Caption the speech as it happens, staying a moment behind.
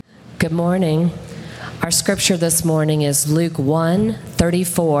Good morning. Our scripture this morning is Luke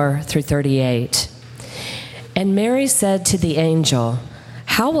 1:34 through 38. And Mary said to the angel,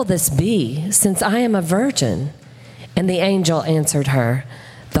 "How will this be, since I am a virgin?" And the angel answered her,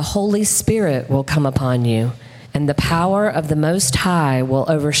 "The Holy Spirit will come upon you, and the power of the Most High will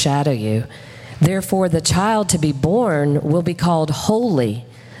overshadow you. Therefore, the child to be born will be called Holy,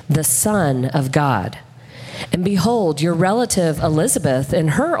 the Son of God. And behold, your relative Elizabeth in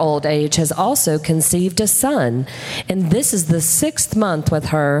her old age has also conceived a son, and this is the 6th month with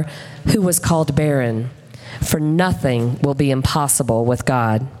her who was called barren. For nothing will be impossible with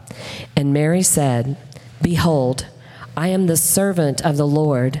God." And Mary said, "Behold, I am the servant of the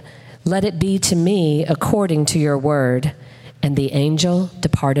Lord. Let it be to me according to your word." And the angel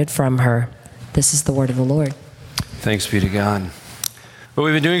departed from her. This is the word of the Lord. Thanks be to God. Well,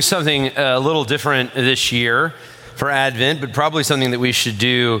 we've been doing something a little different this year for Advent, but probably something that we should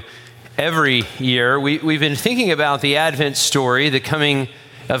do every year. We've been thinking about the Advent story, the coming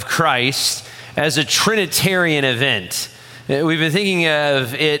of Christ, as a Trinitarian event. We've been thinking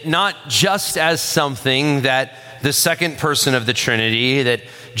of it not just as something that the second person of the Trinity, that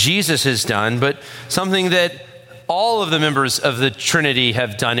Jesus has done, but something that all of the members of the Trinity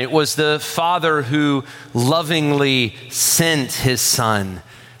have done. It was the Father who lovingly sent his Son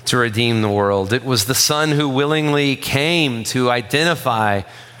to redeem the world. It was the Son who willingly came to identify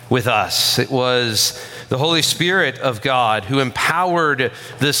with us. It was the Holy Spirit of God who empowered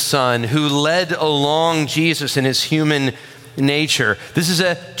the Son, who led along Jesus in his human nature. This is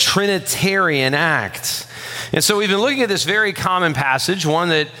a Trinitarian act. And so we've been looking at this very common passage, one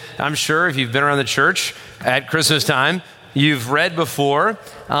that I'm sure if you've been around the church at Christmas time, you've read before.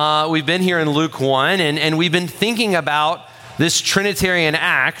 We've been here in Luke 1, and we've been thinking about this Trinitarian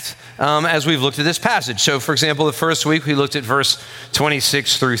act as we've looked at this passage. So, for example, the first week we looked at verse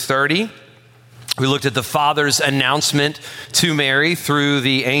 26 through 30. We looked at the Father's announcement to Mary through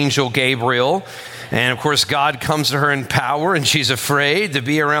the angel Gabriel. And of course, God comes to her in power, and she's afraid to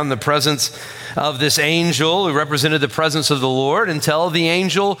be around the presence of this angel who represented the presence of the Lord until the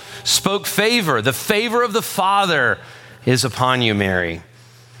angel spoke favor. The favor of the Father is upon you, Mary.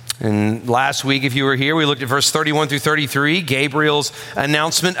 And last week, if you were here, we looked at verse 31 through 33, Gabriel's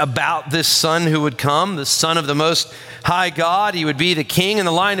announcement about this son who would come, the Son of the Most High God. He would be the king in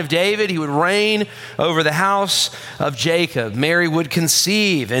the line of David. He would reign over the house of Jacob. Mary would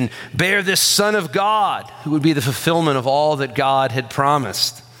conceive and bear this Son of God, who would be the fulfillment of all that God had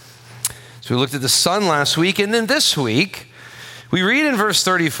promised. So we looked at the Son last week, and then this week, we read in verse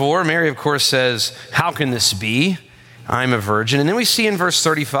 34, Mary, of course, says, "How can this be? I'm a virgin." And then we see in verse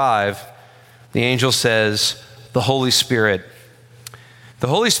 35, the angel says, "The Holy Spirit. The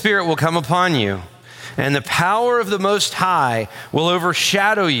Holy Spirit will come upon you, and the power of the Most High will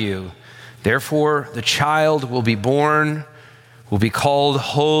overshadow you. Therefore, the child will be born, will be called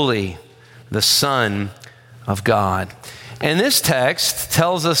Holy, the Son of God." And this text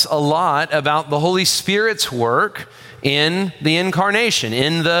tells us a lot about the Holy Spirit's work in the incarnation,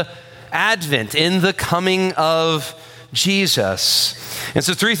 in the Advent, in the coming of Jesus. And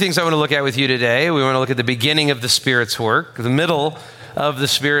so 3 things I want to look at with you today. We want to look at the beginning of the Spirit's work, the middle of the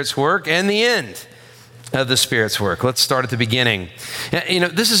Spirit's work, and the end of the Spirit's work. Let's start at the beginning. You know,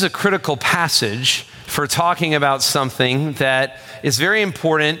 this is a critical passage for talking about something that is very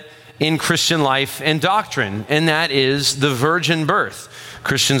important in Christian life and doctrine, and that is the virgin birth.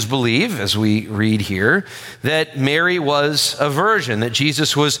 Christians believe, as we read here, that Mary was a virgin, that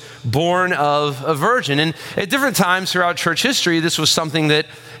Jesus was born of a virgin. And at different times throughout church history, this was something that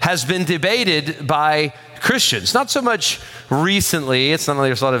has been debated by Christians. Not so much recently. It's not like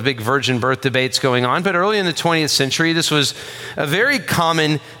there's a lot of big virgin birth debates going on, but early in the 20th century, this was a very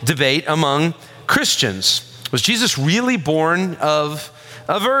common debate among Christians. Was Jesus really born of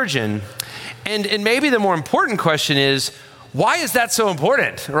a virgin? And maybe the more important question is, why is that so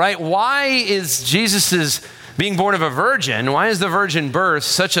important, right? Why is Jesus's being born of a virgin, why is the virgin birth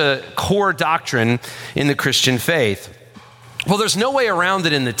such a core doctrine in the Christian faith? Well, there's no way around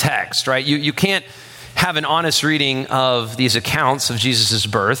it in the text, right? You can't have an honest reading of these accounts of Jesus's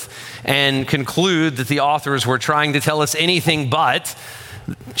birth and conclude that the authors were trying to tell us anything but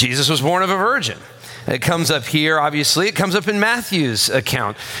Jesus was born of a virgin. It comes up here, obviously. It comes up in Matthew's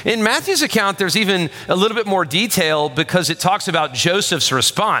account. In Matthew's account, there's even a little bit more detail because it talks about Joseph's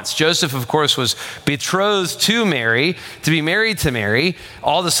response. Joseph, of course, was betrothed to Mary, to be married to Mary.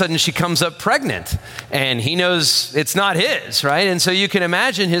 All of a sudden, she comes up pregnant, and he knows it's not his, right? And so you can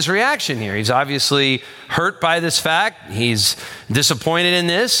imagine his reaction here. He's obviously hurt by this fact. He's disappointed in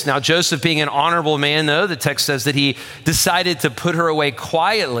this. Now, Joseph, being an honorable man, though, the text says that he decided to put her away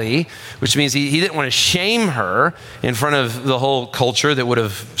quietly, which means he didn't want to shame her in front of the whole culture that would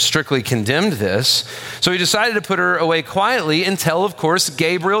have strictly condemned this. So he decided to put her away quietly until, of course,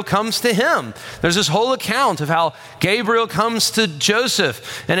 Gabriel comes to him. There's this whole account of how Gabriel comes to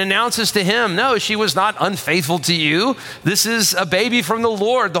Joseph and announces to him, no, she was not unfaithful to you. This is a baby from the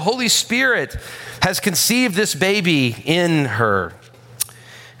Lord. The Holy Spirit has conceived this baby in her.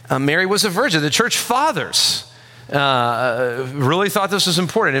 Mary was a virgin. The church fathers really thought this was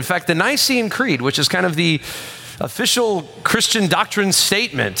important. In fact, the Nicene Creed, which is kind of the official Christian doctrine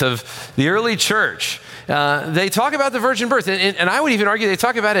statement of the early church, they talk about the virgin birth. And I would even argue they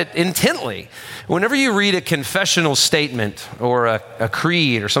talk about it intently. Whenever you read a confessional statement or a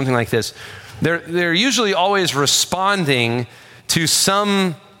creed or something like this, they're usually always responding to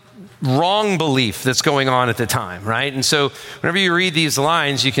some wrong belief that's going on at the time, right? And so whenever you read these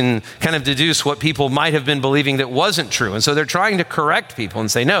lines, you can kind of deduce what people might have been believing that wasn't true. And so they're trying to correct people and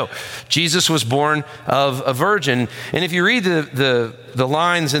say, no, Jesus was born of a virgin. And if you read the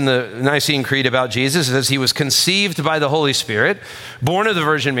lines in the Nicene Creed about Jesus, it says he was conceived by the Holy Spirit, born of the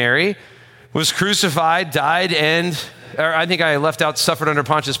Virgin Mary, was crucified, died, or I think I left out suffered under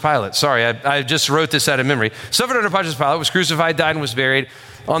Pontius Pilate. Sorry, I just wrote this out of memory. Suffered under Pontius Pilate, was crucified, died, and was buried.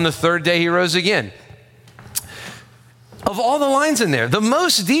 On the third day, he rose again. Of all the lines in there, the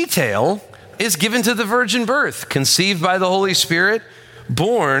most detail is given to the virgin birth, conceived by the Holy Spirit,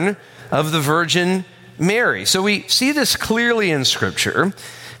 born of the Virgin Mary. So we see this clearly in Scripture.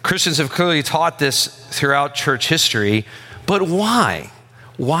 Christians have clearly taught this throughout church history, but why?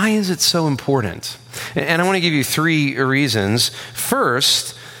 Why is it so important? And I want to give you three reasons.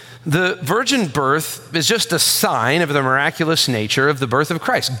 First, the virgin birth is just a sign of the miraculous nature of the birth of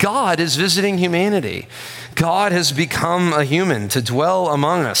Christ. God is visiting humanity. God has become a human to dwell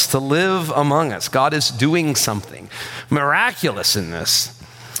among us, to live among us. God is doing something miraculous in this.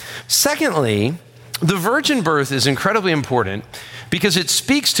 Secondly, the virgin birth is incredibly important because it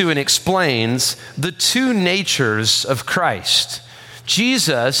speaks to and explains the two natures of Christ.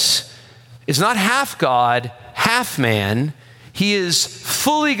 Jesus is not half God, half man. He is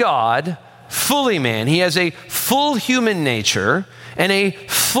fully God, fully man. He has a full human nature and a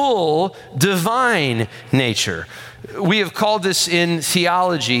full divine nature. We have called this in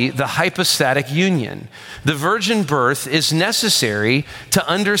theology the hypostatic union. The virgin birth is necessary to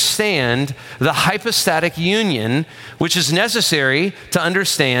understand the hypostatic union, which is necessary to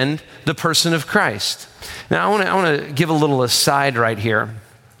understand the person of Christ. Now, I want to give a little aside right here.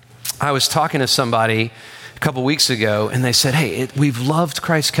 I was talking to somebody a couple weeks ago, and they said, hey, we've loved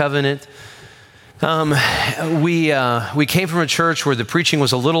Christ's Covenant. We came from a church where the preaching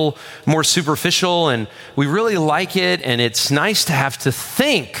was a little more superficial, and we really like it, and it's nice to have to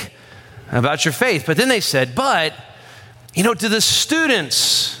think about your faith. But then they said, do the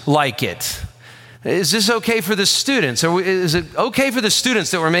students like it? Is this okay for the students? Or is it okay for the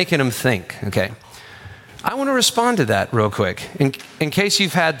students that we're making them think? Okay. I want to respond to that real quick, in case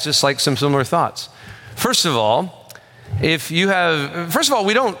you've had just like some similar thoughts. First of all,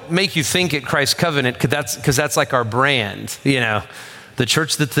 we don't make you think at Christ's Covenant because that's like our brand, the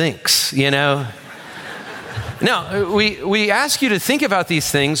church that thinks, No, we ask you to think about these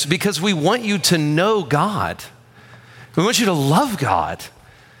things because we want you to know God. We want you to love God.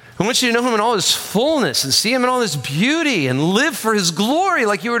 We want you to know him in all his fullness and see him in all his beauty and live for his glory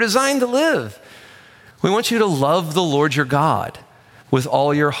like you were designed to live. We want you to love the Lord your God with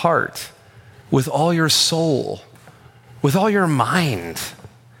all your heart, with all your soul, with all your mind,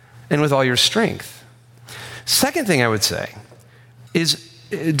 and with all your strength. Second thing I would say is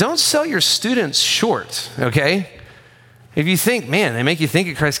don't sell your students short, okay? If you think, man, they make you think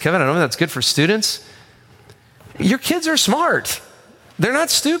at Christ's Covenant, I don't know if that's good for students. Your kids are smart. They're not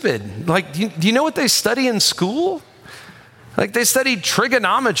stupid. Like, do you know what they study in school? Like, they study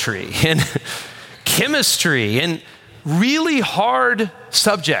trigonometry and chemistry and really hard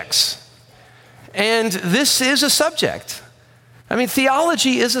subjects. And this is a subject. I mean,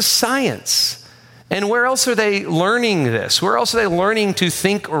 theology is a science. And where else are they learning this? Where else are they learning to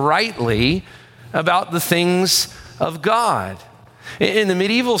think rightly about the things of God? In the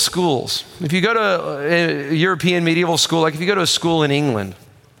medieval schools, if you go to a European medieval school, like if you go to a school in England,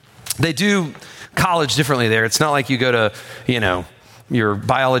 they do college differently there. It's not like you go to, your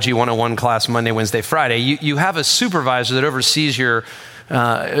biology 101 class Monday, Wednesday, Friday. You have a supervisor that oversees your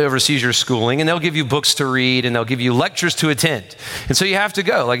schooling, and they'll give you books to read, and they'll give you lectures to attend. And so you have to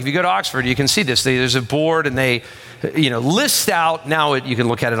go. Like if you go to Oxford, you can see this. There's a board, and they list out, now you can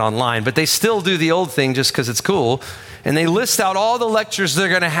look at it online, but they still do the old thing just because it's cool. And they list out all the lectures that are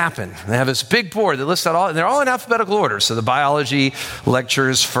going to happen. They have this big board that lists out all, and they're all in alphabetical order. So the biology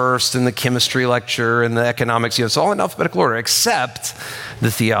lecture is first, and the chemistry lecture, and the economics, it's all in alphabetical order, except the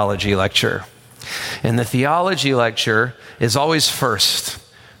theology lecture. And the theology lecture is always first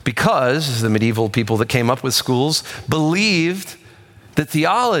because the medieval people that came up with schools believed that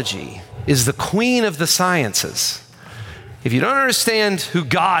theology is the queen of the sciences. If you don't understand who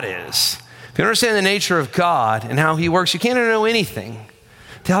God is, if you don't understand the nature of God and how he works, you can't know anything.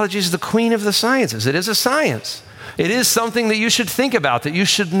 Theology is the queen of the sciences. It is a science. It is something that you should think about, that you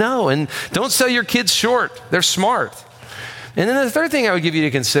should know. And don't sell your kids short. They're smart. And then the third thing I would give you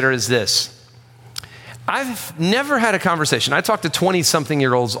to consider is this. I've never had a conversation. I talk to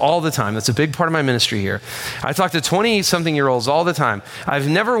 20-something-year-olds all the time. That's a big part of my ministry here. I talk to 20-something-year-olds all the time. I've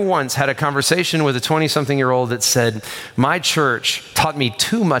never once had a conversation with a 20-something-year-old that said, my church taught me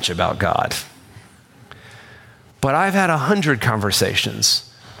too much about God. But I've had 100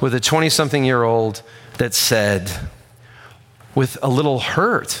 conversations with a 20-something-year-old that said, with a little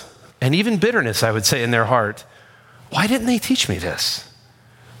hurt and even bitterness, I would say, in their heart, why didn't they teach me this?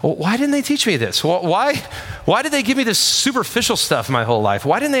 Why didn't they teach me this? Why did they give me this superficial stuff my whole life?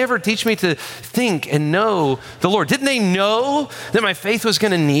 Why didn't they ever teach me to think and know the Lord? Didn't they know that my faith was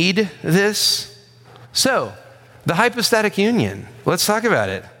going to need this? So, the hypostatic union, let's talk about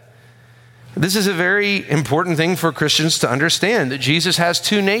it. This is a very important thing for Christians to understand, that Jesus has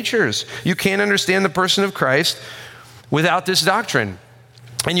two natures. You can't understand the person of Christ without this doctrine.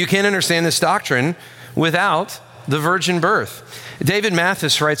 And you can't understand this doctrine without the virgin birth. David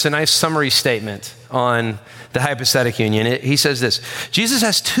Mathis writes a nice summary statement on the hypostatic union. He says this: Jesus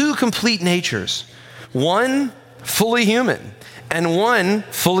has two complete natures, one fully human and one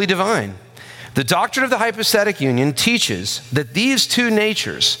fully divine. The doctrine of the hypostatic union teaches that these two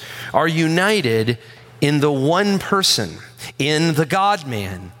natures are united in the one person, in the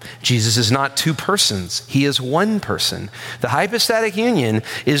God-man. Jesus is not two persons. He is one person. The hypostatic union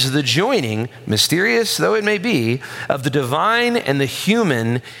is the joining, mysterious though it may be, of the divine and the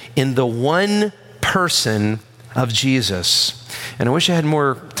human in the one person of Jesus. And I wish I had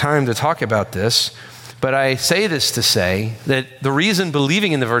more time to talk about this, but I say this to say that the reason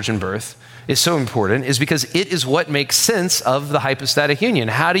believing in the virgin birth is so important is because it is what makes sense of the hypostatic union.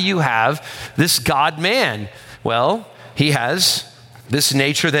 How do you have this God-man? Well, he has this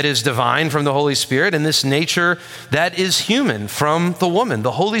nature that is divine from the Holy Spirit and this nature that is human from the woman.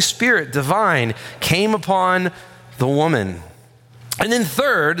 The Holy Spirit, divine, came upon the woman. And then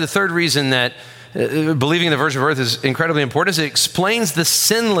the third reason that believing in the virgin birth is incredibly important is it explains the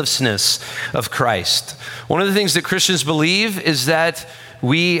sinlessness of Christ. One of the things that Christians believe is that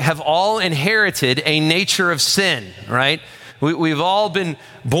we have all inherited a nature of sin, right? We've all been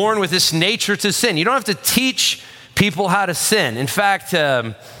born with this nature to sin. You don't have to teach people how to sin. In fact,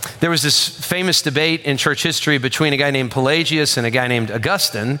 there was this famous debate in church history between a guy named Pelagius and a guy named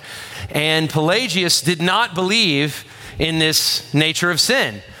Augustine. And Pelagius did not believe in this nature of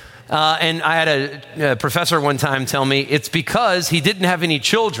sin. And I had a professor one time tell me it's because he didn't have any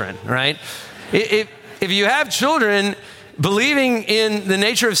children, right? If you have children, believing in the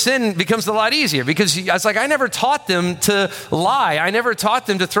nature of sin becomes a lot easier, because I was like, I never taught them to lie. I never taught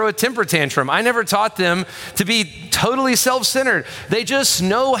them to throw a temper tantrum. I never taught them to be totally self-centered. They just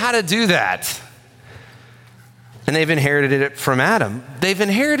know how to do that. And they've inherited it from Adam. They've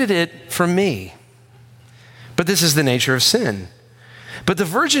inherited it from me. But this is the nature of sin. But the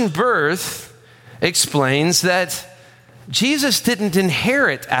virgin birth explains that Jesus didn't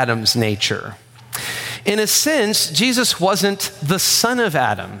inherit Adam's nature. In a sense, Jesus wasn't the son of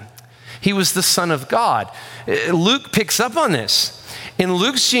Adam. He was the son of God. Luke picks up on this. In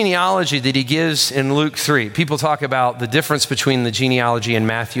Luke's genealogy that he gives in Luke 3, people talk about the difference between the genealogy in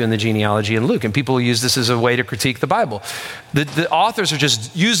Matthew and the genealogy in Luke, and people use this as a way to critique the Bible. The authors are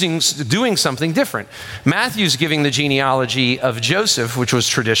just doing something different. Matthew's giving the genealogy of Joseph, which was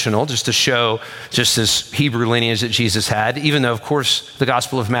traditional, just to show just this Hebrew lineage that Jesus had, even though, of course, the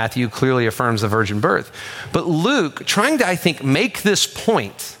Gospel of Matthew clearly affirms the virgin birth. But Luke, trying to, I think, make this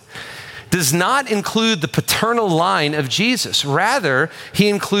point, does not include the paternal line of Jesus. Rather, he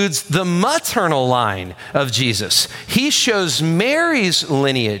includes the maternal line of Jesus. He shows Mary's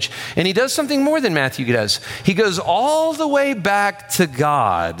lineage, and he does something more than Matthew does. He goes all the way back to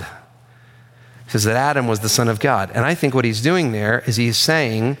God says that Adam was the son of God. And I think what he's doing there is he's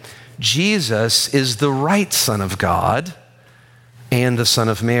saying Jesus is the right son of God and the son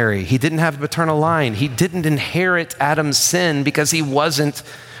of Mary. He didn't have a paternal line. He didn't inherit Adam's sin because he wasn't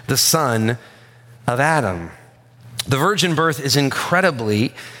the son of Adam. The virgin birth is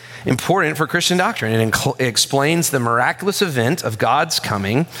incredibly important for Christian doctrine. It explains the miraculous event of God's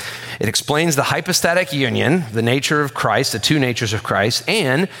coming. It explains the hypostatic union, the nature of Christ, the two natures of Christ,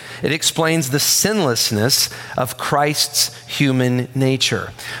 and it explains the sinlessness of Christ's human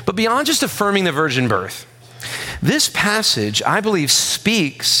nature. But beyond just affirming the virgin birth, this passage, I believe,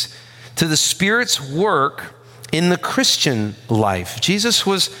 speaks to the Spirit's work in the Christian life. Jesus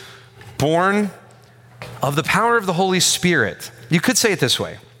was born of the power of the Holy Spirit. You could say it this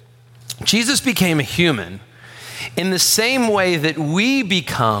way. Jesus became a human in the same way that we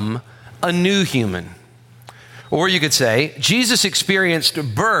become a new human. Or you could say, Jesus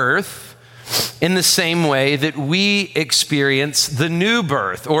experienced birth in the same way that we experience the new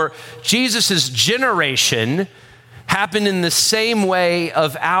birth. Or Jesus' generation happened in the same way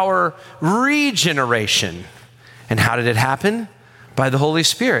of our regeneration. And how did it happen? By the Holy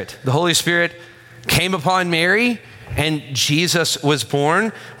Spirit. The Holy Spirit came upon Mary, and Jesus was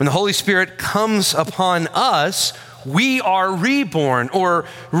born. When the Holy Spirit comes upon us, we are reborn or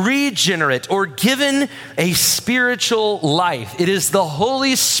regenerate or given a spiritual life. It is the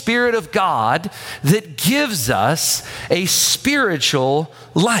Holy Spirit of God that gives us a spiritual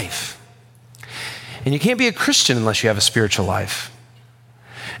life. And you can't be a Christian unless you have a spiritual life.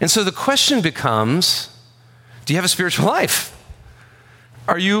 And so the question becomes, do you have a spiritual life?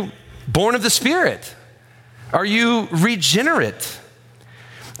 Are you born of the Spirit? Are you regenerate?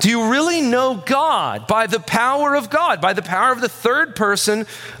 Do you really know God by the power of God, by the power of the third person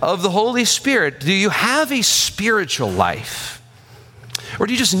of the Holy Spirit? Do you have a spiritual life? Or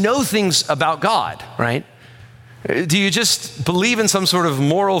do you just know things about God, right? Do you just believe in some sort of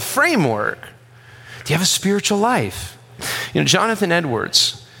moral framework? Do you have a spiritual life? You know, Jonathan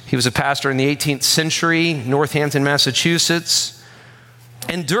Edwards, he was a pastor in the 18th century, Northampton, Massachusetts.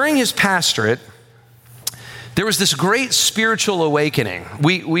 And during his pastorate, there was this great spiritual awakening.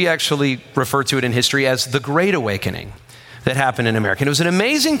 We actually refer to it in history as the Great Awakening that happened in America. And it was an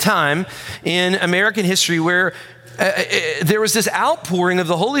amazing time in American history where there was this outpouring of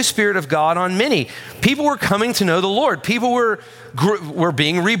the Holy Spirit of God on many. People were coming to know the Lord. People were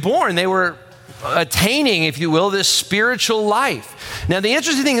being reborn. They were attaining, if you will, this spiritual life. Now, the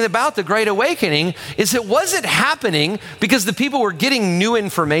interesting thing about the Great Awakening is it wasn't happening because the people were getting new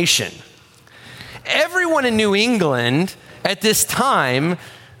information. Everyone in New England at this time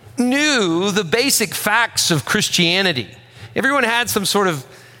knew the basic facts of Christianity. Everyone had some sort of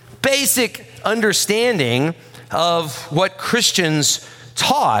basic understanding of what Christians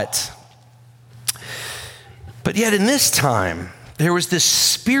taught. But yet in this time, there was this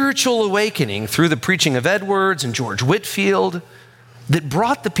spiritual awakening through the preaching of Edwards and George Whitefield that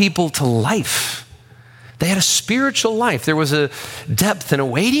brought the people to life. They had a spiritual life. There was a depth and a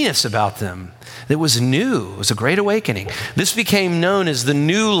weightiness about them that was new. It was a great awakening. This became known as the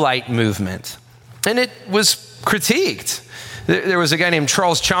New Light movement, and it was critiqued. There was a guy named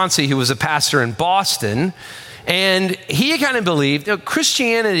Charles Chauncey who was a pastor in Boston, and he kind of believed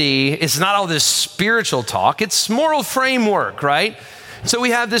Christianity is not all this spiritual talk, it's moral framework, right? So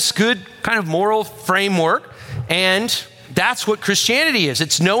we have this good kind of moral framework, and that's what Christianity is.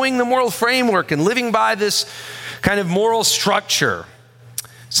 It's knowing the moral framework and living by this kind of moral structure.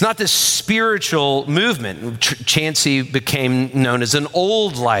 It's not this spiritual movement. Chauncey became known as an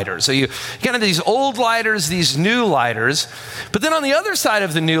old lighter. So you kind of these old lighters, these new lighters. But then on the other side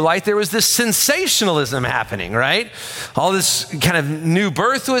of the new light, there was this sensationalism happening, right? All this kind of new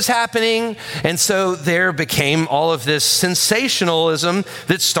birth was happening. And so there became all of this sensationalism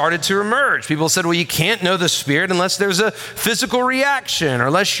that started to emerge. People said, well, you can't know the Spirit unless there's a physical reaction or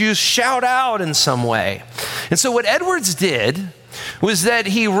unless you shout out in some way. And so what Edwards did was that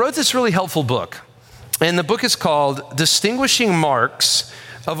he wrote this really helpful book. And the book is called Distinguishing Marks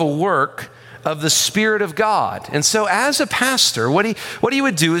of a Work of the Spirit of God. And so as a pastor, what he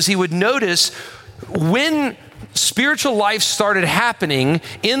would do is he would notice when spiritual life started happening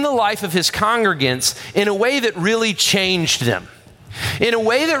in the life of his congregants in a way that really changed them, in a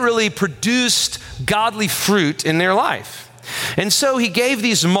way that really produced godly fruit in their life. And so he gave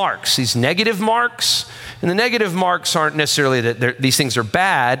these marks, these negative marks. And the negative marks aren't necessarily that these things are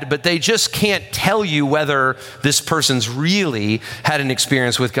bad, but they just can't tell you whether this person's really had an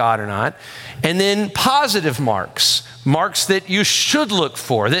experience with God or not. And then positive marks, marks that you should look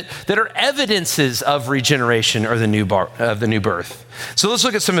for, that are evidences of regeneration or the new birth. So let's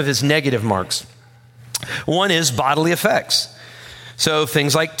look at some of his negative marks. One is bodily effects. So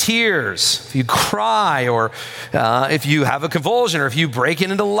things like tears, if you cry, or if you have a convulsion, or if you break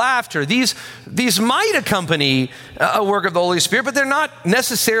into laughter, these might accompany a work of the Holy Spirit, but they're not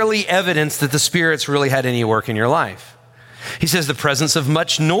necessarily evidence that the Spirit's really had any work in your life. He says the presence of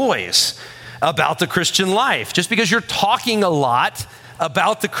much noise about the Christian life. Just because you're talking a lot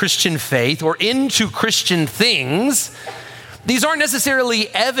about the Christian faith or into Christian things, these aren't necessarily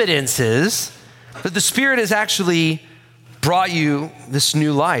evidences that the Spirit has actually brought you this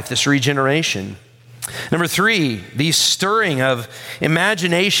new life, this regeneration. Number 3, the stirring of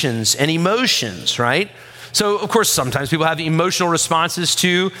imaginations and emotions, right? So, of course, sometimes people have emotional responses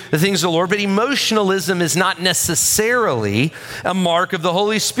to the things of the Lord, but emotionalism is not necessarily a mark of the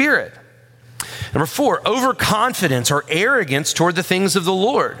Holy Spirit. Number 4, overconfidence or arrogance toward the things of the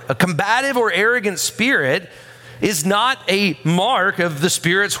Lord. A combative or arrogant spirit is not a mark of the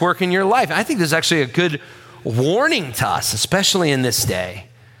Spirit's work in your life. I think this is actually a good warning to us, especially in this day.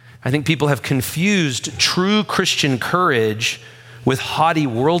 I think people have confused true Christian courage with haughty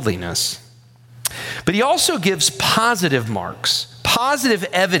worldliness. But he also gives positive marks, positive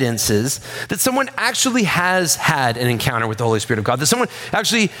evidences that someone actually has had an encounter with the Holy Spirit of God, that someone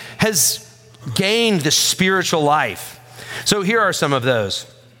actually has gained the spiritual life. So here are some of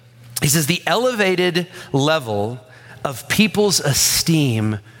those. He says the elevated level of people's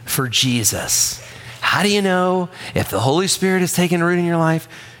esteem for Jesus. How do you know if the Holy Spirit has taken root in your life?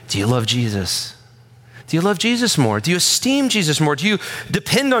 Do you love Jesus? Do you love Jesus more? Do you esteem Jesus more? Do you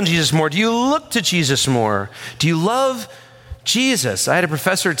depend on Jesus more? Do you look to Jesus more? Do you love Jesus? I had a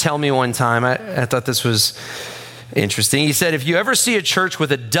professor tell me one time, I thought this was interesting. He said, if you ever see a church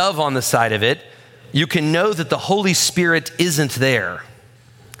with a dove on the side of it, you can know that the Holy Spirit isn't there.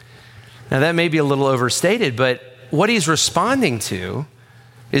 Now that may be a little overstated, but what he's responding to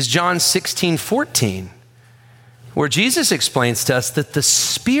is John 16:14, where Jesus explains to us that the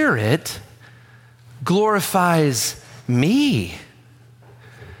Spirit glorifies me.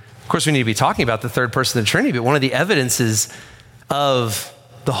 Of course, we need to be talking about the third person of the Trinity, but one of the evidences of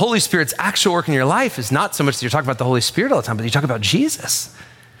the Holy Spirit's actual work in your life is not so much that you're talking about the Holy Spirit all the time, but you talk about Jesus.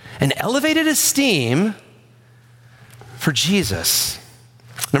 An elevated esteem for Jesus.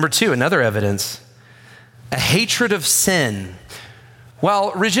 Number 2, another evidence, a hatred of sin.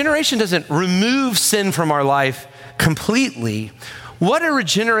 While regeneration doesn't remove sin from our life completely, what a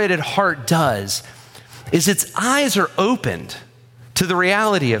regenerated heart does is its eyes are opened to the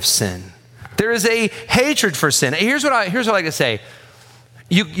reality of sin. There is a hatred for sin. Here's what I like to say.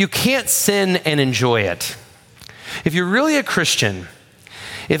 You can't sin and enjoy it. If you're really a Christian,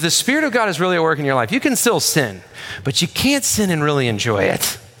 if the Spirit of God is really at work in your life, you can still sin, but you can't sin and really enjoy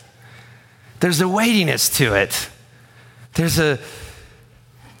it. There's a weightiness to it. There's a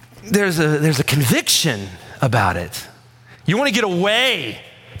conviction about it. You want to get away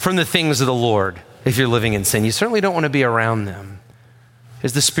from the things of the Lord if you're living in sin. You certainly don't want to be around them.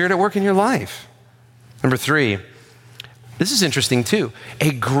 Is the Spirit at work in your life? Number 3, this is interesting too,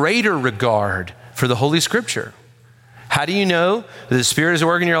 a greater regard for the Holy Scripture. How do you know that the Spirit is at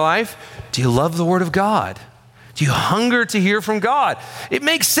work in your life? Do you love the Word of God? Do you hunger to hear from God? It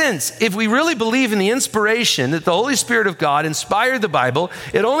makes sense. If we really believe in the inspiration that the Holy Spirit of God inspired the Bible,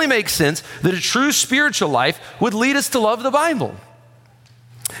 it only makes sense that a true spiritual life would lead us to love the Bible.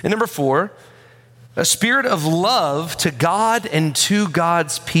 And number 4, a spirit of love to God and to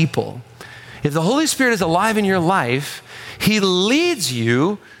God's people. If the Holy Spirit is alive in your life, He leads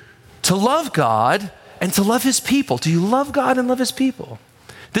you to love God and to love His people. Do you love God and love His people?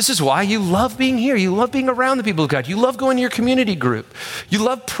 This is why you love being here. You love being around the people of God. You love going to your community group. You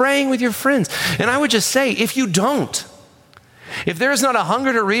love praying with your friends. And I would just say, if you don't, if there is not a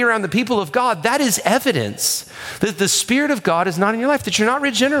hunger to be around the people of God, that is evidence that the Spirit of God is not in your life, that you're not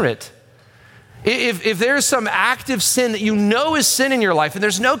regenerate. If there's some active sin that you know is sin in your life and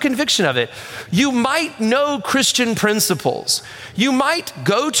there's no conviction of it, you might know Christian principles. You might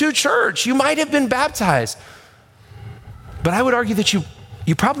go to church. You might have been baptized. But I would argue that you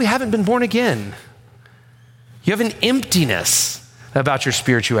probably haven't been born again. You have an emptiness about your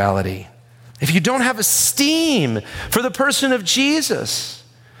spirituality. If you don't have esteem for the person of Jesus,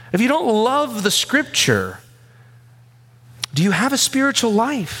 if you don't love the Scripture, do you have a spiritual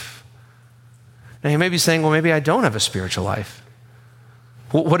life? Now you may be saying, well, maybe I don't have a spiritual life.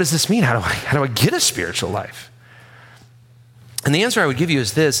 Well, what does this mean? How do I get a spiritual life? And the answer I would give you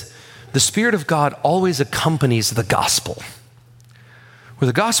is this: the Spirit of God always accompanies the gospel. Where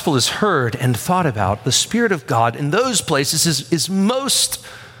the gospel is heard and thought about, the Spirit of God in those places is most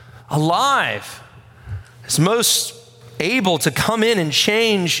alive, is most able to come in and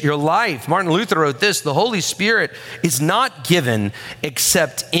change your life. Martin Luther wrote this: the Holy Spirit is not given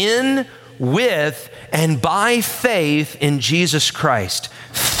except in, with, and by faith in Jesus Christ.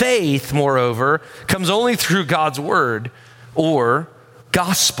 Faith, moreover, comes only through God's word or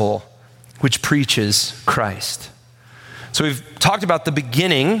gospel, which preaches Christ. So we've talked about the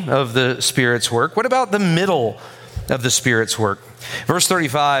beginning of the Spirit's work. What about the middle of the Spirit's work? Verse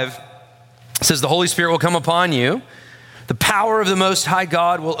 35 says, the Holy Spirit will come upon you. The power of the Most High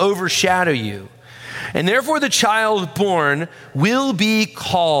God will overshadow you. And therefore the child born will be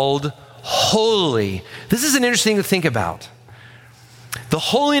called holy. This is an interesting thing to think about. The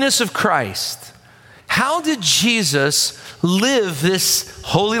holiness of Christ. How did Jesus live this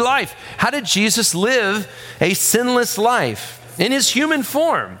holy life? How did Jesus live a sinless life in his human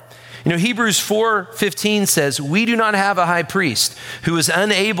form? You know, Hebrews 4:15 says, we do not have a high priest who is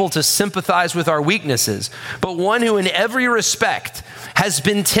unable to sympathize with our weaknesses, but one who in every respect has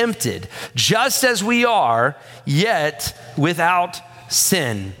been tempted, just as we are, yet without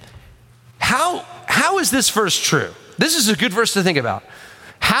sin. How is this verse true? This is a good verse to think about.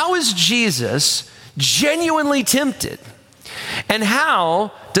 How is Jesus genuinely tempted? And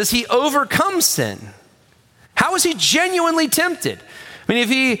how does he overcome sin? How is he genuinely tempted? I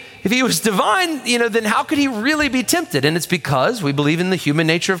mean, if he was divine, then how could he really be tempted? And it's because we believe in the human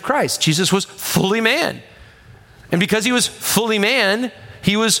nature of Christ. Jesus was fully man. And because he was fully man,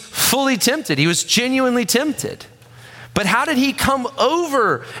 he was fully tempted. He was genuinely tempted. But how did he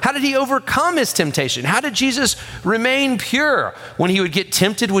how did he overcome his temptation? How did Jesus remain pure? When he would get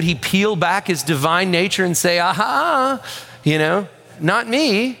tempted, would he peel back his divine nature and say, aha, not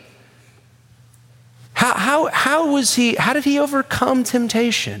me? How did he overcome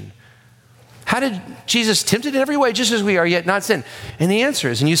temptation? How did Jesus tempted in every way, just as we are, yet not sin? And the answer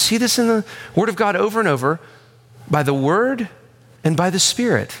is, and you see this in the Word of God over and over, by the Word and by the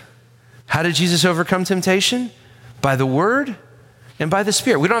Spirit. How did Jesus overcome temptation? By the Word and by the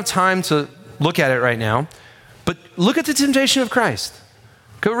Spirit. We don't have time to look at it right now, but look at the temptation of Christ.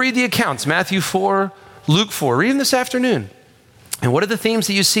 Go read the accounts, Matthew 4, Luke 4. Read them this afternoon. And what are the themes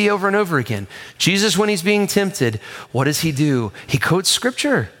that you see over and over again? Jesus, when he's being tempted, what does he do? He quotes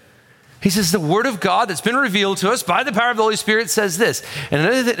Scripture. He says, the Word of God that's been revealed to us by the power of the Holy Spirit says this. And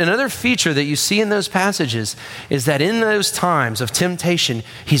another feature that you see in those passages is that in those times of temptation,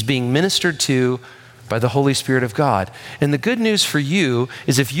 he's being ministered to by the Holy Spirit of God. And the good news for you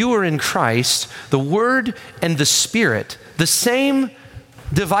is if you are in Christ, the Word and the Spirit, the same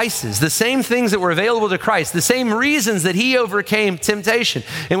devices, the same things that were available to Christ, the same reasons that he overcame temptation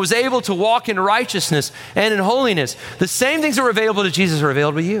and was able to walk in righteousness and in holiness, the same things that were available to Jesus are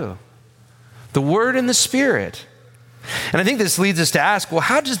available to you. The Word and the Spirit. And I think this leads us to ask, well,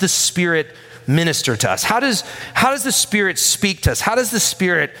 how does the Spirit minister to us? How does the Spirit speak to us? How does the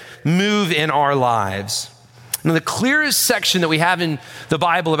Spirit move in our lives? Now, the clearest section that we have in the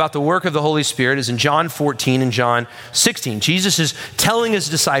Bible about the work of the Holy Spirit is in John 14 and John 16. Jesus is telling his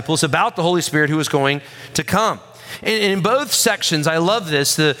disciples about the Holy Spirit who is going to come. And in both sections, I love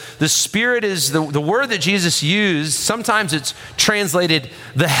this. The Spirit is the word that Jesus used. Sometimes it's translated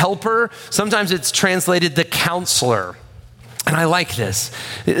the helper. Sometimes it's translated the counselor. And I like this.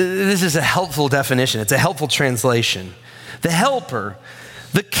 This is a helpful definition. It's a helpful translation. The helper,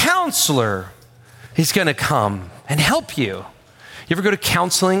 the counselor, he's going to come and help you. You ever go to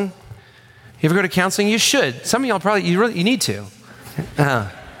counseling? You should. Some of y'all probably, you need to.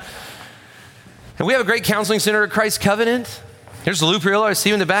 And we have a great counseling center at Christ Covenant. There's Lou Priolo. I see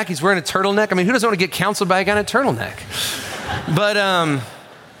him in the back. He's wearing a turtleneck. I mean, who doesn't want to get counseled by a guy in a turtleneck?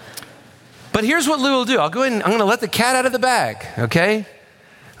 But here's what Lou will do. I'll go ahead and I'm going to let the cat out of the bag, okay? I'm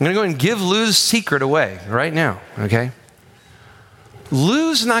going to go ahead and give Lou's secret away right now, okay?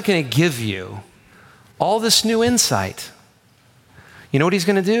 Lou's not going to give you all this new insight. You know what he's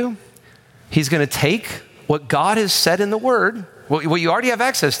going to do? He's going to take what God has said in the Word, what you already have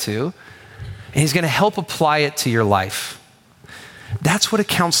access to, and he's going to help apply it to your life. That's what a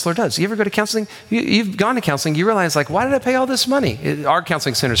counselor does. You ever go to counseling? You've gone to counseling, you realize, like, why did I pay all this money? Our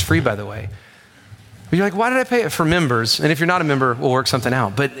counseling center is free, by the way. But you're like, why did I pay it for members? And if you're not a member, we'll work something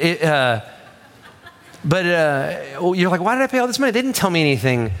out. But you're like, why did I pay all this money? They didn't tell me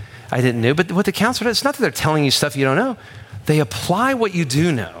anything I didn't know. But what the counselor does, it's not that they're telling you stuff you don't know. They apply what you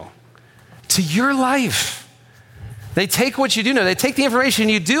do know to your life. They take what you do know. They take the information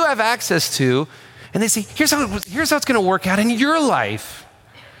you do have access to, and they say, here's how it's going to work out in your life.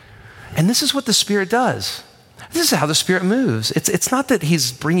 And this is what the Spirit does. This is how the Spirit moves. It's not that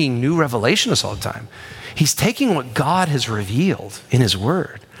he's bringing new revelation to us all the time. He's taking what God has revealed in his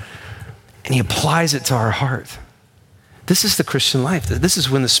Word, and he applies it to our heart. This is the Christian life. This is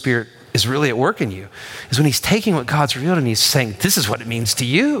when the Spirit is really at work in you, is when he's taking what God's revealed and he's saying, this is what it means to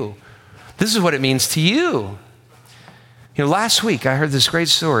you. This is what it means to you. You know, last week I heard this great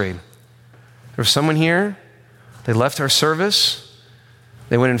story. There was someone here, they left our service,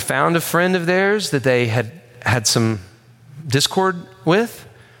 they went and found a friend of theirs that they had some discord with,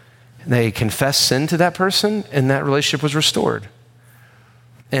 and they confessed sin to that person, and that relationship was restored.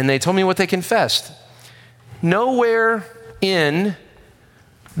 And they told me what they confessed. Nowhere in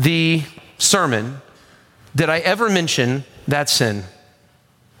the sermon did I ever mention that sin.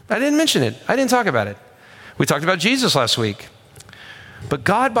 I didn't mention it. I didn't talk about it. We talked about Jesus last week. But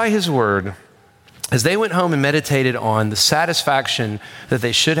God, by his word, as they went home and meditated on the satisfaction that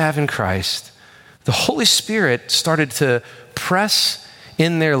they should have in Christ, the Holy Spirit started to press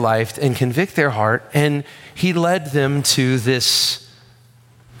in their life and convict their heart, and he led them to this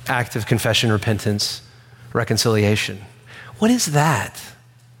act of confession, repentance, reconciliation. What is that?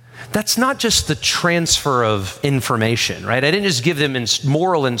 That's not just the transfer of information, right? I didn't just give them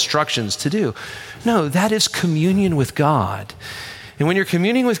moral instructions to do. No, that is communion with God. And when you're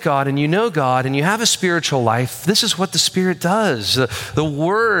communing with God and you know God and you have a spiritual life, this is what the Spirit does. The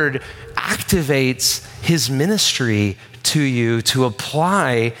Word activates his ministry to you to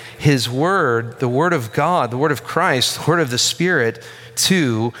apply his Word, the Word of God, the Word of Christ, the Word of the Spirit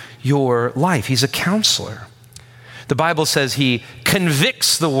to your life. He's a counselor. The Bible says he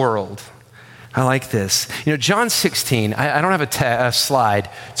convicts the world. I like this. You know, John 16, I don't have a slide.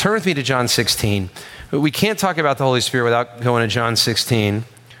 Turn with me to John 16. We can't talk about the Holy Spirit without going to John 16.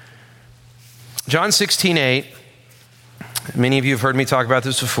 John 16:8. Many of you have heard me talk about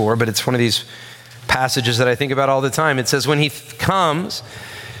this before, but it's one of these passages that I think about all the time. It says, when he comes,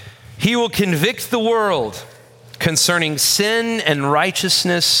 he will convict the world concerning sin and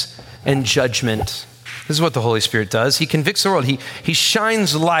righteousness and judgment. This is what the Holy Spirit does. He convicts the world. He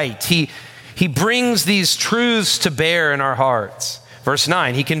shines light. He brings these truths to bear in our hearts. Verse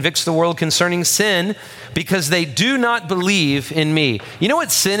 9, he convicts the world concerning sin because they do not believe in me. You know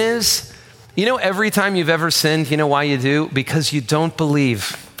what sin is? You know, every time you've ever sinned, you know why you do? Because you don't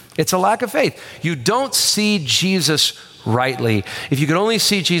believe. It's a lack of faith. You don't see Jesus rightly. If you could only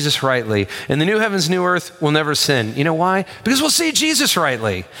see Jesus rightly, in the new heavens, new earth, we'll never sin. You know why? Because we'll see Jesus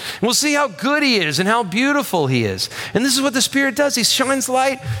rightly. We'll see how good he is and how beautiful he is. And this is what the Spirit does. He shines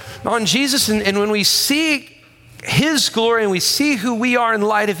light on Jesus. And when we see his glory and we see who we are in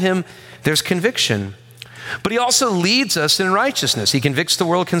light of him, there's conviction. But he also leads us in righteousness. He convicts the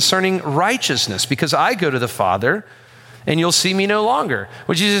world concerning righteousness because I go to the Father and you'll see me no longer.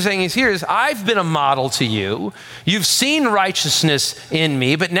 What Jesus is saying is I've been a model to you. You've seen righteousness in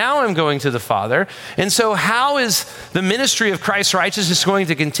me, but now I'm going to the Father. And so how is the ministry of Christ's righteousness going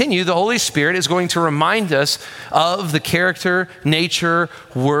to continue? The Holy Spirit is going to remind us of the character, nature,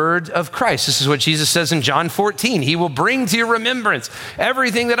 word of Christ. This is what Jesus says in John 14. He will bring to your remembrance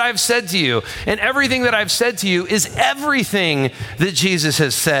everything that I've said to you. And everything that I've said to you is everything that Jesus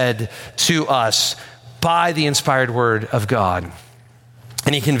has said to us by the inspired word of God.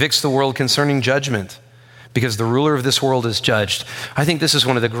 And he convicts the world concerning judgment because the ruler of this world is judged. I think this is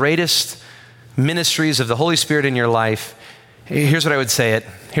one of the greatest ministries of the Holy Spirit in your life. Here's what I would say it.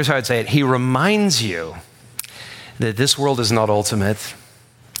 Here's how I'd say it. He reminds you that this world is not ultimate,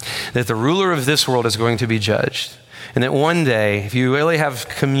 that the ruler of this world is going to be judged, and that one day, if you really have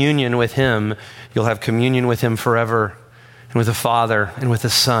communion with him, you'll have communion with him forever, and with the Father and with the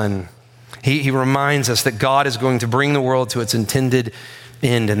Son. He reminds us that God is going to bring the world to its intended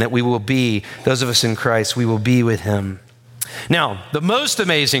end and that we will be, those of us in Christ, we will be with him. Now, the most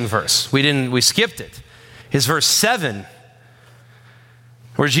amazing verse, we skipped it, is verse 7,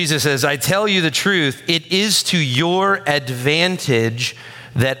 where Jesus says, I tell you the truth, it is to your advantage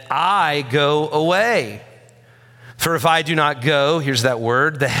that I go away. For if I do not go, here's that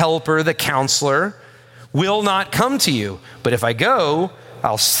word, the helper, the counselor, will not come to you. But if I go,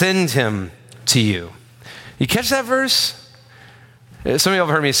 I'll send him to you. You catch that verse? Some of you have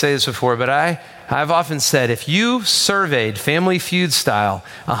heard me say this before, but I've often said, if you surveyed Family Feud style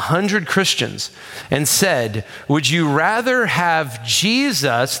 100 Christians and said, would you rather have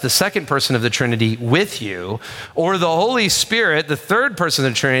Jesus, the second person of the Trinity, with you, or the Holy Spirit, the third person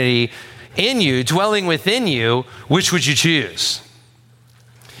of the Trinity, in you, dwelling within you, which would you choose?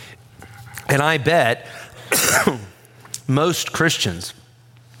 And I bet most Christians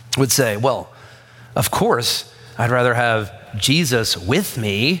would say, well, of course, I'd rather have Jesus with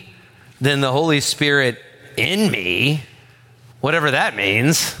me than the Holy Spirit in me, whatever that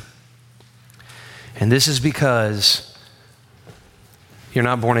means. And this is because you're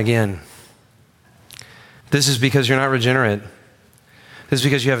not born again. This is because you're not regenerate. This is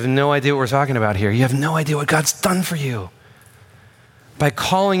because you have no idea what we're talking about here. You have no idea what God's done for you. By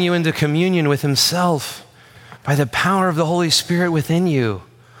calling you into communion with himself, by the power of the Holy Spirit within you,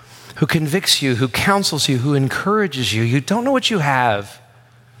 who convicts you, who counsels you, who encourages you. You don't know what you have.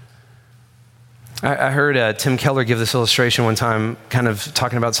 I heard Tim Keller give this illustration one time, kind of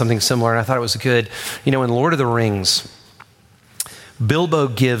talking about something similar, and I thought it was good. You know, in Lord of the Rings, Bilbo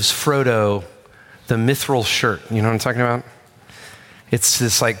gives Frodo the mithril shirt. You know what I'm talking about? It's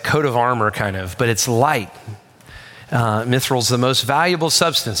this like coat of armor kind of, but it's light. Mithril's the most valuable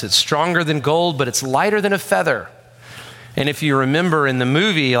substance. It's stronger than gold, but it's lighter than a feather. And if you remember in the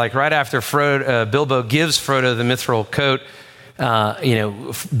movie, like right after Bilbo gives Frodo the mithril coat,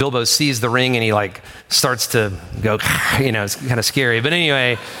 Bilbo sees the ring and he like starts to go, it's kind of scary. But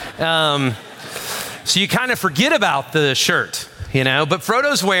anyway, so you kind of forget about the shirt, but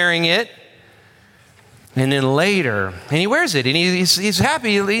Frodo's wearing it. And then later, and he wears it and he's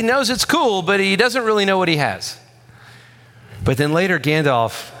happy. He knows it's cool, but he doesn't really know what he has. But then later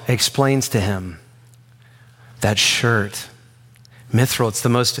Gandalf explains to him that shirt, mithril, it's the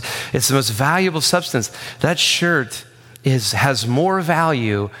most valuable substance. That shirt has more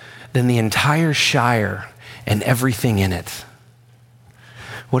value than the entire Shire and everything in it.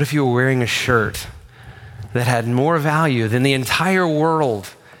 What if you were wearing a shirt that had more value than the entire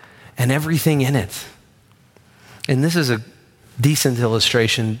world and everything in it? And this is a decent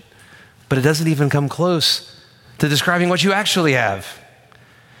illustration, but it doesn't even come close to describing what you actually have.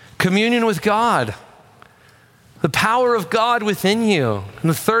 Communion with God, the power of God within you, and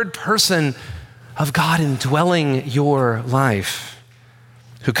the third person of God indwelling your life,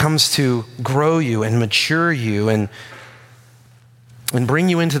 who comes to grow you and mature you and bring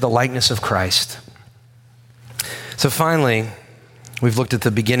you into the likeness of Christ. So finally, we've looked at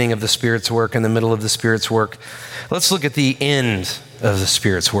the beginning of the Spirit's work and the middle of the Spirit's work. Let's look at the end of the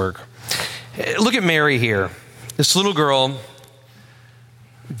Spirit's work. Look at Mary here. This little girl,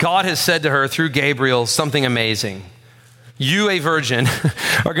 God has said to her through Gabriel something amazing. You, a virgin,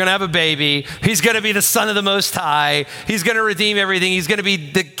 are going to have a baby. He's going to be the Son of the Most High. He's going to redeem everything. He's going to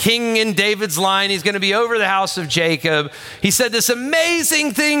be the king in David's line. He's going to be over the house of Jacob. He said this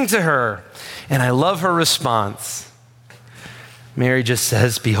amazing thing to her. And I love her response. Mary just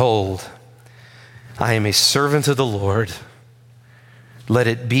says, "Behold, I am a servant of the Lord. Let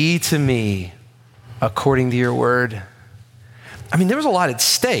it be to me according to your word." I mean, there was a lot at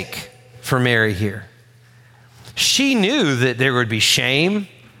stake for Mary here. She knew that there would be shame.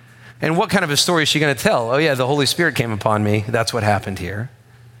 And what kind of a story is she going to tell? Oh yeah, the Holy Spirit came upon me. That's what happened here.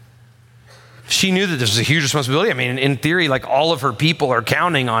 She knew that this was a huge responsibility. I mean, in theory, like all of her people are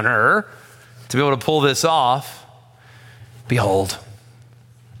counting on her to be able to pull this off. Behold,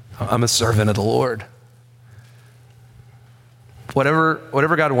 I'm a servant of the Lord.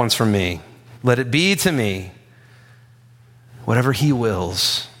 Whatever God wants from me, let it be to me, whatever he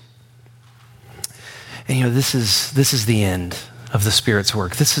wills. And this is the end of the Spirit's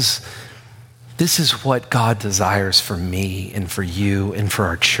work. This is what God desires for me and for you and for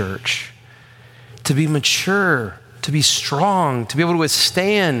our church. To be mature, to be strong, to be able to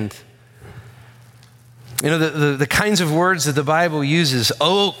withstand. The kinds of words that the Bible uses,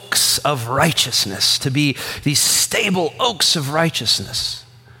 oaks of righteousness, to be these stable oaks of righteousness.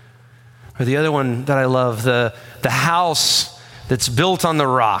 Or the other one that I love, the house that's built on the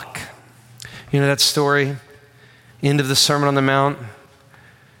rock. You know that story? End of the Sermon on the Mount.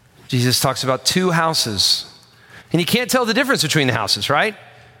 Jesus talks about two houses. And you can't tell the difference between the houses, right?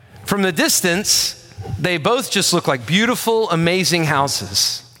 From the distance, they both just look like beautiful, amazing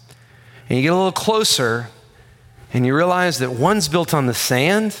houses. And you get a little closer and you realize that one's built on the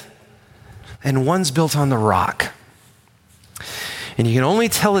sand and one's built on the rock. And you can only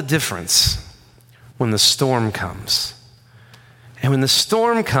tell a difference when the storm comes. And when the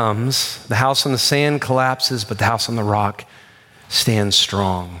storm comes, the house on the sand collapses, but the house on the rock stands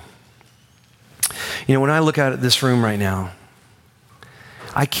strong. When I look out at this room right now,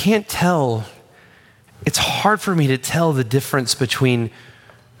 I can't tell, it's hard for me to tell the difference between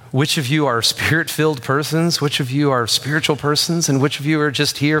which of you are spirit-filled persons, which of you are spiritual persons, and which of you are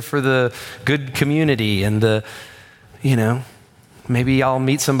just here for the good community and maybe I'll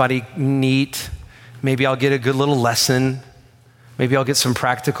meet somebody neat. Maybe I'll get a good little lesson. Maybe I'll get some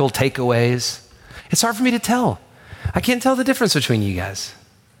practical takeaways. It's hard for me to tell. I can't tell the difference between you guys.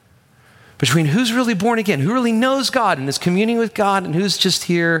 Between who's really born again, who really knows God and is communing with God, and who's just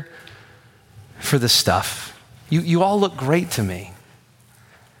here for the stuff. You all look great to me.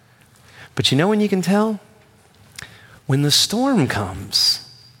 But you know when you can tell? When the storm comes.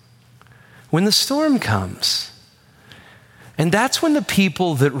 when the storm comes. And that's when the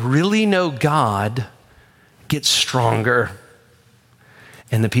people that really know God get stronger.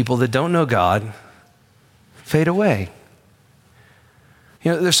 And the people that don't know God fade away.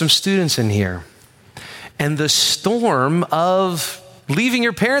 You know, there's some students in here, and the storm of leaving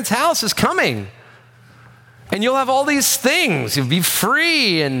your parents' house is coming. And you'll have all these things. You'll be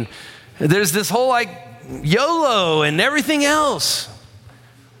free, and there's this whole like YOLO and everything else.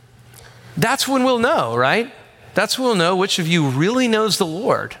 That's when we'll know, right? That's when we'll know which of you really knows the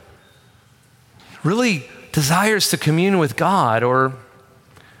Lord, really desires to commune with God, or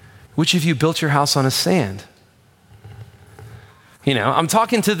which of you built your house on a sand. You know, I'm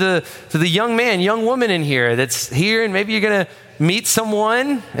talking to the young man, young woman in here that's here, and maybe you're going to meet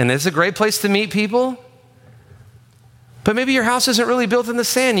someone, and this is a great place to meet people. But maybe your house isn't really built in the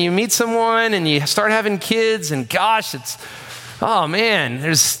sand. You meet someone and you start having kids, and gosh, oh man,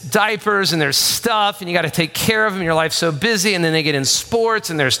 there's diapers and there's stuff, and you got to take care of them. Your life's so busy, and then they get in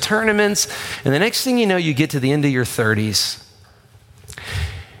sports and there's tournaments. And the next thing you know, you get to the end of your 30s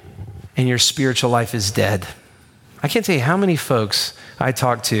and your spiritual life is dead. I can't tell you how many folks I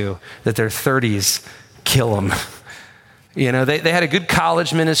talk to that their 30s kill them. You know, they had a good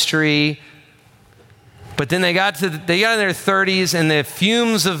college ministry, but then they got in their 30s and the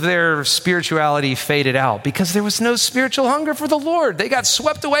fumes of their spirituality faded out because there was no spiritual hunger for the Lord. They got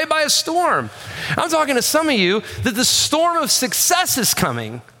swept away by a storm. I'm talking to some of you that the storm of success is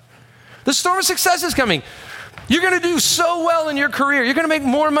coming. The storm of success is coming. You're going to do so well in your career. You're going to make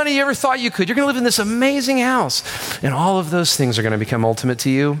more money than you ever thought you could. You're going to live in this amazing house. And all of those things are going to become ultimate to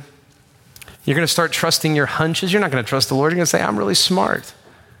you. You're going to start trusting your hunches. You're not going to trust the Lord. You're going to say, I'm really smart.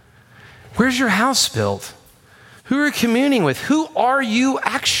 Where's your house built? Who are you communing with? Who are you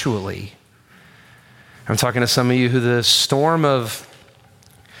actually? I'm talking to some of you who the storm of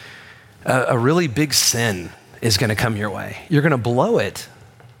a really big sin is going to come your way. You're going to blow it.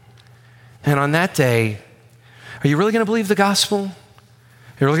 And on that day, are you really going to believe the gospel?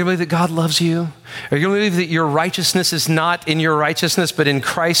 Are you really going to believe that God loves you? Are you going to believe that your righteousness is not in your righteousness, but in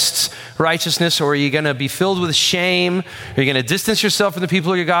Christ's righteousness? Or are you going to be filled with shame? Are you going to distance yourself from the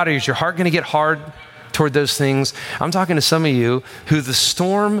people of your God? Or is your heart going to get hard toward those things? I'm talking to some of you who the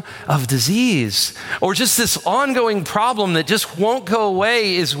storm of disease or just this ongoing problem that just won't go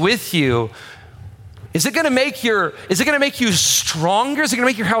away is with you. Is it going to make you stronger? Is it going to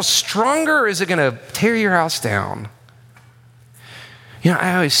make your house stronger, or is it going to tear your house down? You know,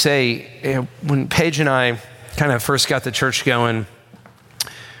 I always say, when Paige and I kind of first got the church going,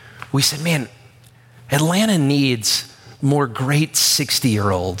 we said, man, Atlanta needs more great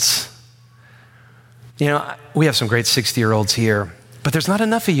 60-year-olds. You know, we have some great 60-year-olds here, but there's not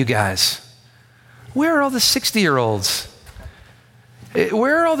enough of you guys. Where are all the 60-year-olds?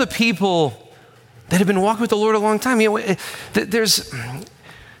 Where are all the people that have been walking with the Lord a long time? You know,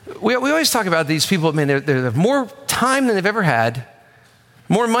 we always talk about these people, man, they have more time than they've ever had,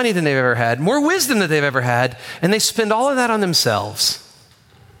 more money than they've ever had, more wisdom than they've ever had, and they spend all of that on themselves.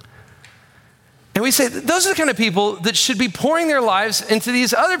 And we say, those are the kind of people that should be pouring their lives into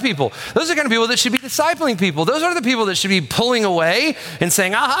these other people. Those are the kind of people that should be discipling people. Those are the people that should be pulling away and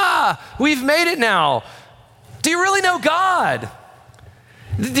saying, aha, we've made it now. Do you really know God?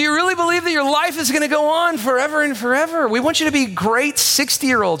 Do you really believe that your life is going to go on forever and forever? We want you to be great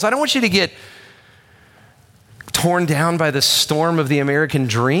 60-year-olds. I don't want you to get torn down by the storm of the American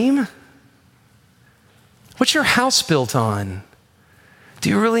dream. What's your house built on? Do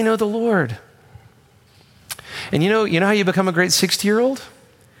you really know the Lord? And you know how you become a great 60-year-old?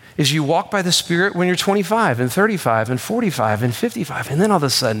 Is you walk by the Spirit when you're 25 and 35 and 45 and 55, and then all of a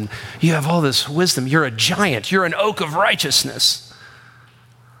sudden you have all this wisdom. You're a giant. You're an oak of righteousness.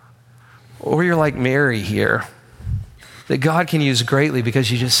 Or you're like Mary here, that God can use greatly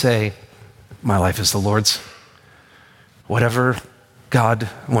because you just say, my life is the Lord's. Whatever God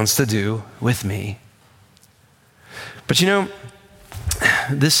wants to do with me. But you know,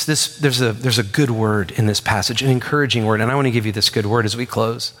 there's a good word in this passage, an encouraging word, and I want to give you this good word as we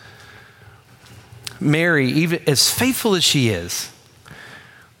close. Mary, even as faithful as she is,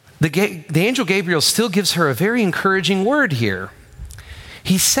 the angel Gabriel still gives her a very encouraging word here.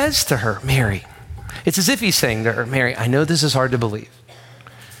 He says to her, Mary, it's as if he's saying to her, Mary, I know this is hard to believe,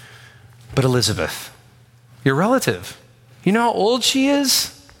 but Elizabeth, your relative, you know how old she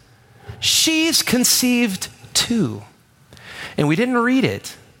is? She's conceived too. And we didn't read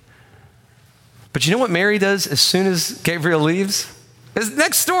it. But you know what Mary does as soon as Gabriel leaves? It's the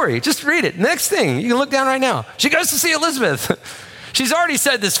next story. Just read it. Next thing. You can look down right now. She goes to see Elizabeth. She's already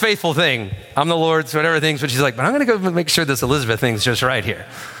said this faithful thing. I'm the Lord's, whatever things, but she's like, but I'm going to go make sure this Elizabeth thing's just right here.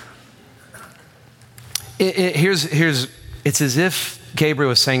 It's as if Gabriel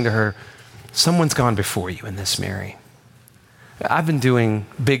was saying to her, someone's gone before you in this, Mary. I've been doing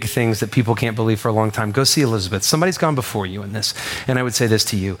big things that people can't believe for a long time. Go see Elizabeth. Somebody's gone before you in this. And I would say this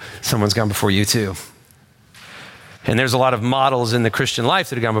to you, someone's gone before you too. And there's a lot of models in the Christian life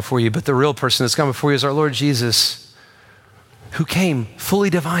that have gone before you, but the real person that's gone before you is our Lord Jesus, who came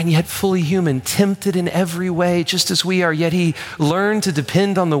fully divine, yet fully human, tempted in every way, just as we are, yet he learned to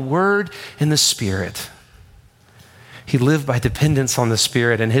depend on the Word and the Spirit. He lived by dependence on the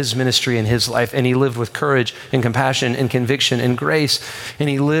Spirit and his ministry and his life, and he lived with courage and compassion and conviction and grace, and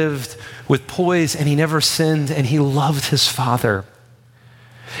he lived with poise, and he never sinned, and he loved his Father.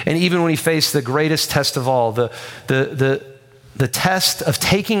 And even when he faced the greatest test of all, the test of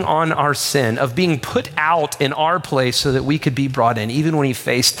taking on our sin, of being put out in our place so that we could be brought in, even when he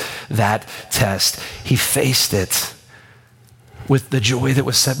faced that test, he faced it with the joy that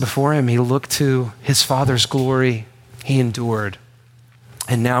was set before him. He looked to his Father's glory. He endured,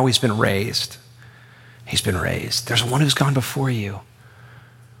 and now he's been raised. He's been raised. There's one who's gone before you.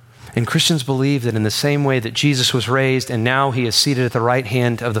 And Christians believe that in the same way that Jesus was raised and now he is seated at the right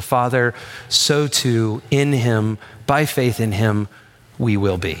hand of the Father, so too in him, by faith in him, we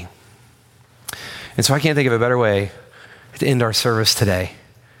will be. And so I can't think of a better way to end our service today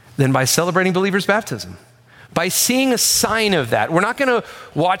than by celebrating believers' baptism. By seeing a sign of that. We're not going to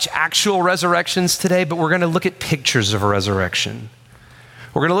watch actual resurrections today, but we're going to look at pictures of a resurrection.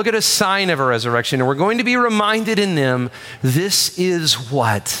 We're going to look at a sign of a resurrection, and we're going to be reminded in them, this is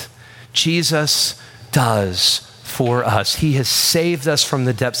what Jesus does for us. He has saved us from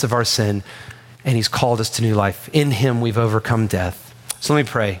the depths of our sin, and he's called us to new life. In him, we've overcome death. So let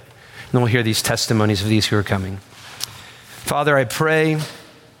me pray, and then we'll hear these testimonies of these who are coming. Father, I pray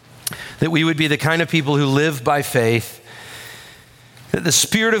that we would be the kind of people who live by faith, that the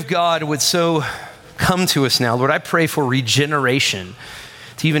Spirit of God would so come to us now. Lord, I pray for regeneration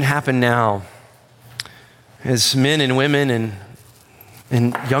to even happen now as men and women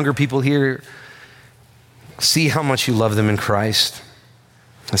and younger people here see how much you love them in Christ.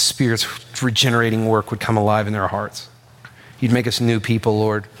 The Spirit's regenerating work would come alive in their hearts. You'd make us new people,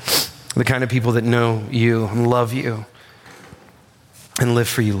 Lord, the kind of people that know you and love you and live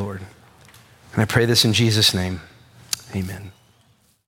for you, Lord. And I pray this in Jesus' name. Amen.